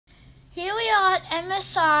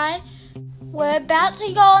MSI. We're about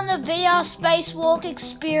to go on the VR Spacewalk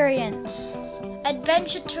experience.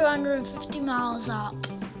 Adventure 250 miles up.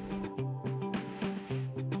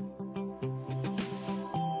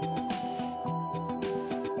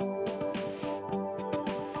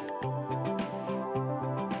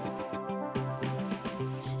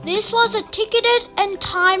 This was a ticketed and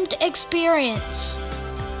timed experience.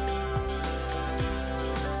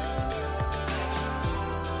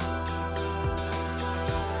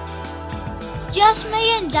 Just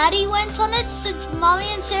me and Daddy went on it since Mummy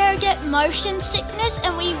and Sarah get motion sickness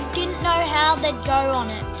and we didn't know how they'd go on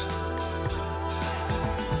it.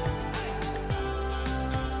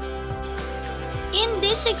 In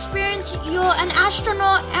this experience, you're an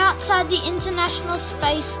astronaut outside the International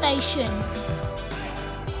Space Station.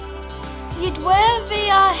 You'd wear a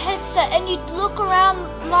VR headset and you'd look around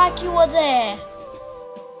like you were there.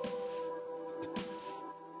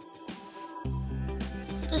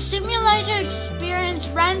 The simulator experience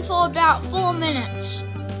ran for about 4 minutes.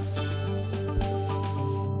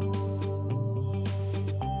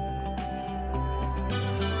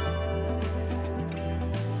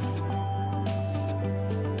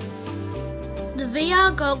 The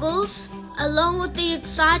VR goggles, along with the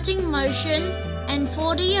exciting motion and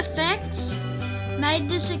 4D effects, made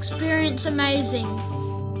this experience amazing.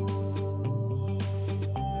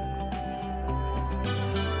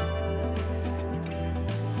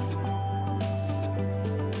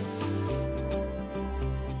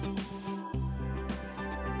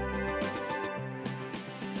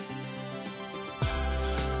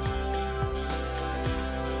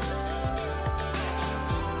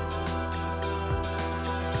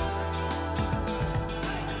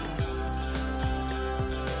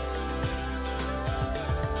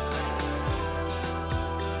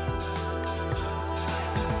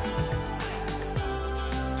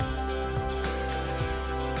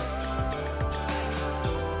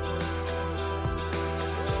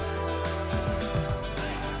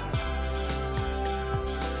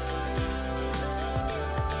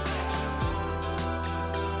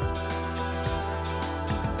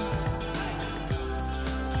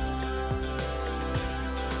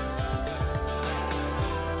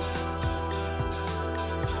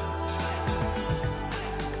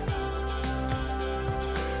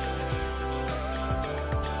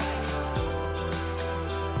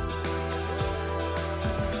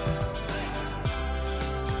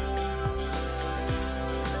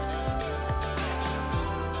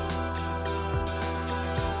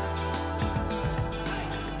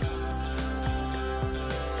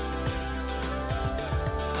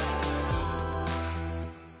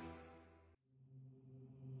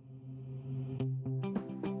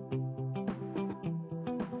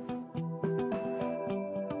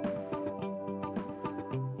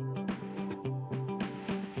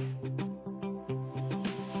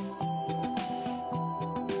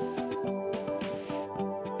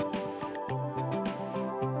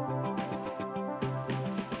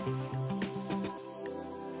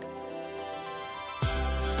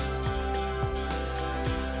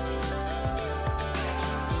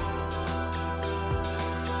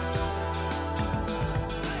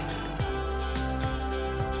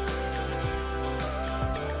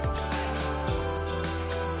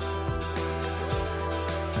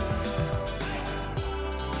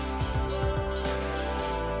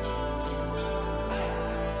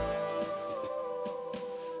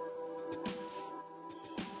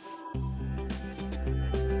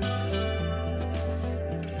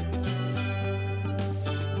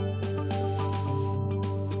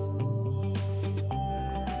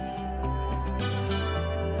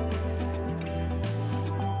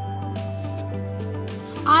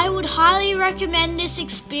 I would highly recommend this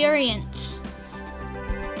experience.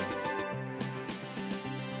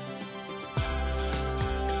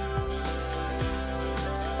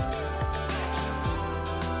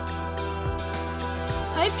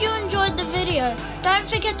 Hope you enjoyed the video. Don't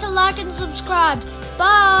forget to like and subscribe.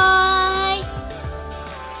 Bye!